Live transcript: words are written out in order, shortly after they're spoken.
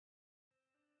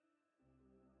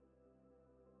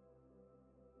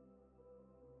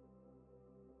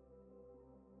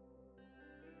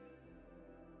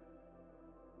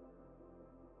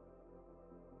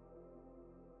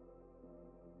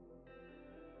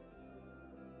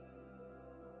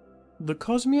The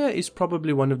Cosmere is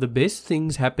probably one of the best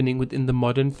things happening within the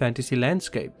modern fantasy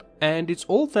landscape, and it's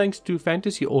all thanks to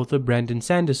fantasy author Brandon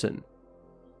Sanderson.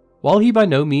 While he by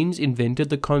no means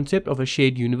invented the concept of a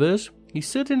shared universe, he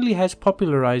certainly has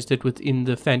popularized it within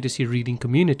the fantasy reading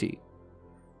community.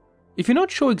 If you're not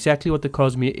sure exactly what the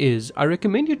Cosmere is, I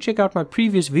recommend you check out my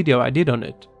previous video I did on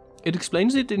it. It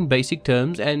explains it in basic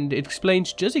terms, and it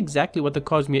explains just exactly what the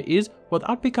Cosmere is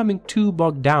without becoming too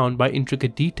bogged down by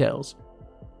intricate details.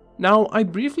 Now, I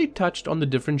briefly touched on the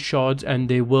different shards and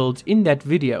their worlds in that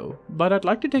video, but I'd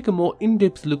like to take a more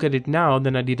in-depth look at it now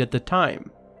than I did at the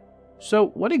time. So,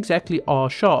 what exactly are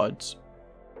shards?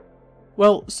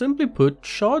 Well, simply put,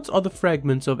 shards are the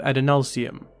fragments of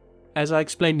Adonalsium. As I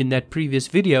explained in that previous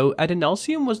video,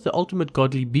 Adonalsium was the ultimate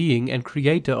godly being and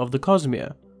creator of the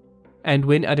Cosmere. And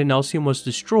when Adonalsium was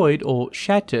destroyed or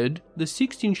shattered, the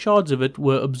 16 shards of it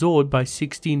were absorbed by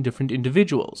 16 different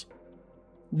individuals.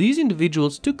 These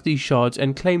individuals took these shards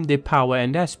and claimed their power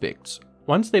and aspects.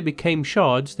 Once they became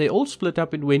shards, they all split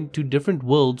up and went to different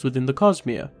worlds within the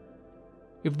Cosmere.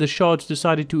 If the shards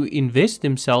decided to invest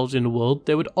themselves in a world,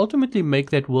 they would ultimately make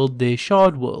that world their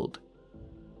shard world.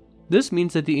 This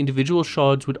means that the individual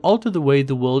shards would alter the way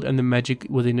the world and the magic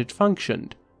within it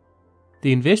functioned.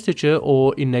 The investiture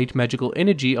or innate magical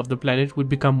energy of the planet would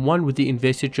become one with the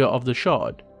investiture of the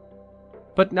shard.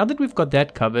 But now that we've got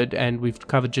that covered, and we've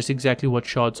covered just exactly what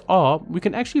shards are, we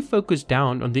can actually focus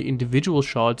down on the individual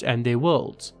shards and their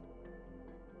worlds.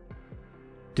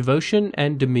 Devotion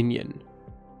and Dominion.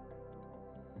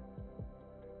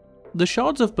 The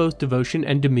shards of both Devotion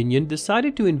and Dominion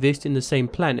decided to invest in the same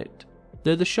planet.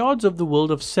 They're the shards of the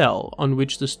world of Cell, on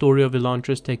which the story of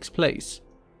Elantris takes place.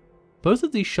 Both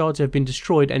of these shards have been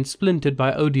destroyed and splintered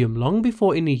by Odium long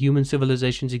before any human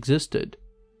civilizations existed.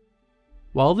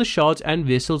 While the shards and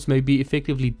vessels may be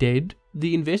effectively dead,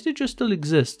 the investiture still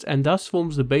exists and thus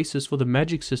forms the basis for the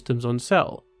magic systems on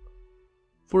Cell.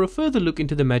 For a further look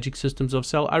into the magic systems of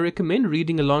Cell, I recommend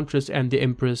reading Elantris and the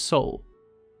Emperor's Soul.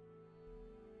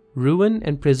 Ruin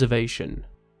and Preservation.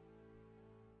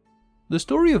 The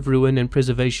story of ruin and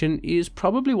preservation is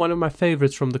probably one of my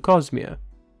favorites from the Cosmere.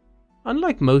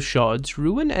 Unlike most shards,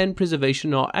 ruin and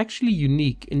preservation are actually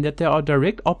unique in that they are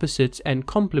direct opposites and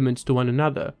complements to one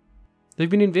another. They've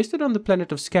been invested on the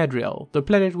planet of Scadrial, the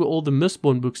planet where all the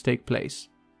Mistborn books take place.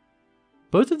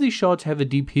 Both of these shards have a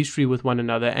deep history with one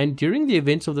another, and during the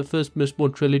events of the first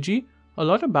Mistborn trilogy, a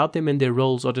lot about them and their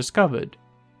roles are discovered.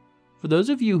 For those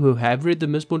of you who have read the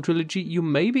Mistborn trilogy, you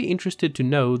may be interested to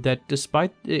know that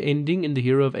despite the ending in the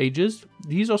Hero of Ages,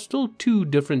 these are still two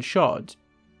different shards.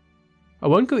 I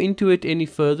won't go into it any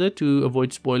further to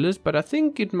avoid spoilers, but I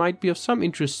think it might be of some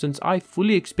interest since I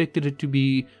fully expected it to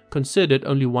be considered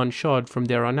only one shard from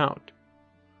there on out.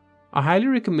 I highly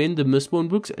recommend the Mistborn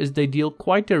books as they deal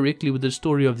quite directly with the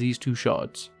story of these two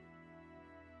shards.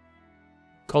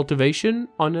 Cultivation,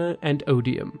 Honor and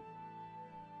Odium.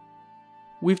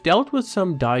 We've dealt with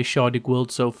some di-shardic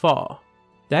worlds so far.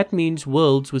 That means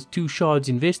worlds with two shards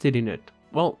invested in it.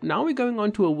 Well, now we're going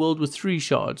on to a world with 3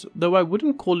 shards, though I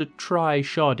wouldn't call it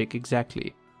tri-shardic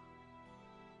exactly.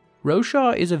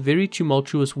 Roshar is a very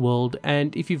tumultuous world,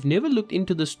 and if you've never looked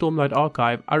into the Stormlight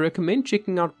archive, I recommend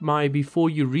checking out my Before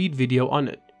You Read video on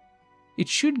it. It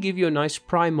should give you a nice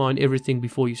primer on everything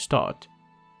before you start.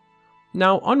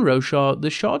 Now on Roshar, the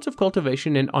shards of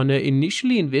cultivation and honor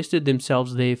initially invested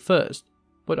themselves there first,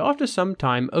 but after some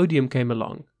time Odium came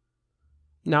along.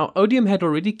 Now, Odium had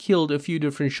already killed a few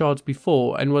different shards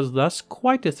before and was thus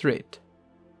quite a threat.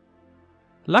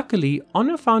 Luckily,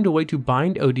 Honor found a way to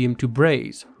bind Odium to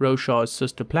Braze, Roshar's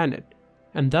sister planet,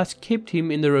 and thus kept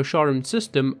him in the Rosharan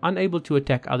system unable to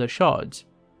attack other shards.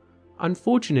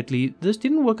 Unfortunately, this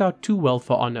didn't work out too well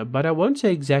for Honor, but I won't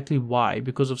say exactly why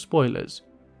because of spoilers.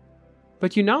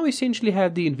 But you now essentially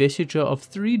have the investiture of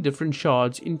 3 different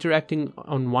shards interacting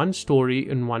on one story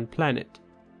in one planet.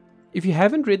 If you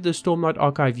haven't read the Stormlight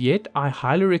archive yet, I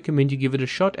highly recommend you give it a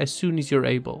shot as soon as you're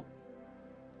able.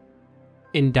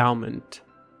 Endowment.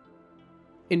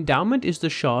 Endowment is the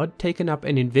shard taken up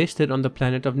and invested on the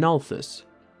planet of Nalthis.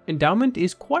 Endowment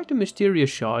is quite a mysterious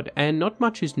shard and not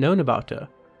much is known about her.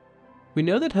 We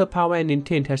know that her power and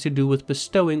intent has to do with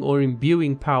bestowing or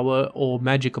imbuing power or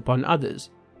magic upon others.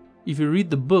 If you read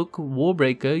the book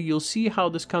Warbreaker, you'll see how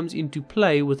this comes into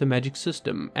play with the magic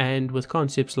system and with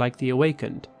concepts like the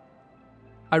Awakened.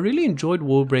 I really enjoyed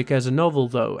Warbreaker as a novel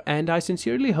though, and I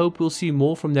sincerely hope we'll see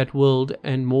more from that world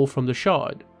and more from the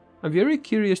shard. I'm very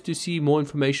curious to see more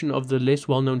information of the less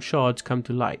well-known shards come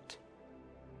to light.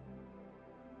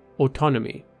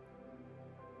 Autonomy.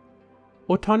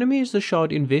 Autonomy is the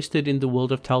shard invested in the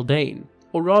world of Taldane.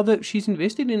 Or rather, she's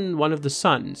invested in one of the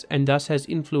suns and thus has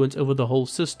influence over the whole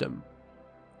system.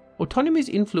 Autonomy's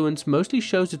influence mostly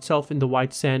shows itself in the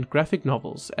White Sand graphic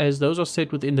novels, as those are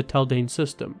set within the Taldane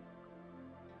system.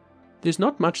 There's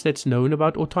not much that's known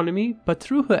about Autonomy, but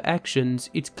through her actions,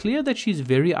 it's clear that she's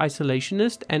very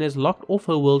isolationist and has locked off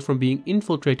her world from being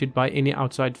infiltrated by any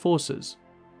outside forces.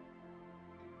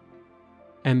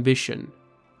 Ambition.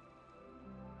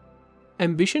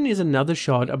 Ambition is another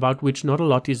shard about which not a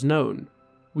lot is known.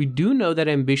 We do know that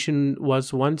Ambition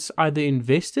was once either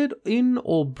invested in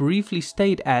or briefly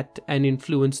stayed at and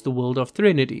influenced the world of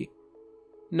Threnody.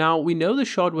 Now, we know the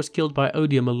shard was killed by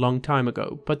Odium a long time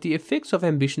ago, but the effects of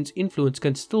Ambition's influence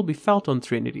can still be felt on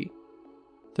Threnody.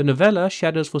 The novella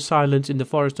Shadows for Silence in the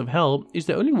Forest of Hell is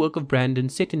the only work of Brandon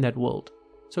set in that world,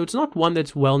 so it's not one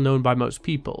that's well known by most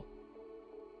people.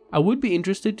 I would be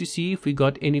interested to see if we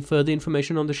got any further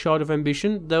information on the Shard of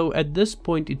Ambition, though at this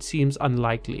point it seems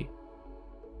unlikely.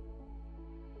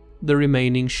 The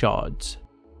remaining shards.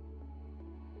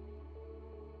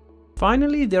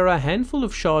 Finally, there are a handful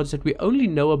of shards that we only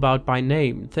know about by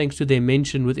name thanks to their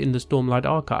mention within the Stormlight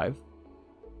archive.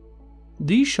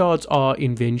 These shards are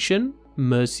Invention,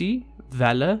 Mercy,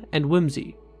 Valor, and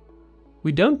Whimsy.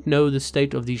 We don't know the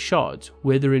state of these shards,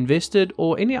 whether invested,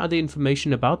 or any other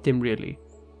information about them really.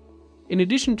 In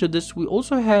addition to this, we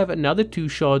also have another 2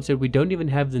 shards that we don't even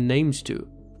have the names to.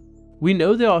 We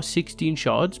know there are 16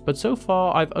 shards, but so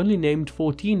far I've only named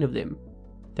 14 of them.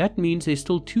 That means there's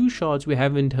still 2 shards we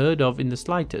haven't heard of in the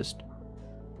slightest.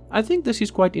 I think this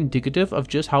is quite indicative of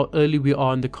just how early we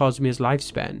are in the Cosmere's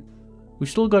lifespan. We've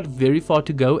still got very far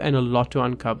to go and a lot to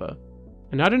uncover.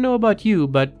 And I don't know about you,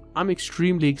 but I'm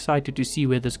extremely excited to see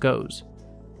where this goes.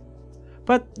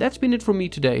 But that's been it from me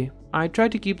today. I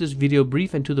tried to keep this video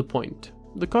brief and to the point.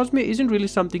 The Cosmere isn't really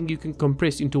something you can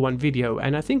compress into one video,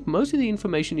 and I think most of the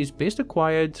information is best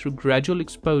acquired through gradual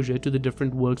exposure to the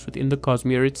different works within the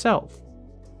Cosmere itself.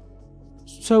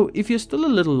 So if you're still a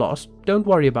little lost, don't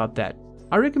worry about that.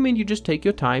 I recommend you just take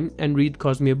your time and read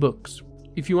Cosmere books.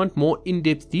 If you want more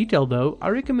in-depth detail though, I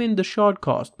recommend the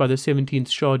Shardcast by the 17th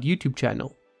Shard YouTube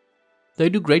channel. They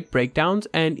do great breakdowns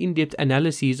and in-depth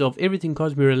analyses of everything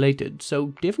Cosmere related, so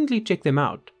definitely check them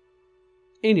out.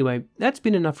 Anyway, that's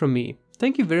been enough from me.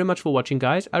 Thank you very much for watching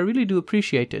guys, I really do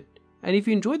appreciate it. And if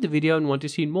you enjoyed the video and want to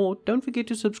see more, don't forget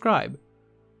to subscribe.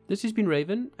 This has been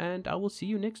Raven, and I will see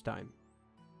you next time.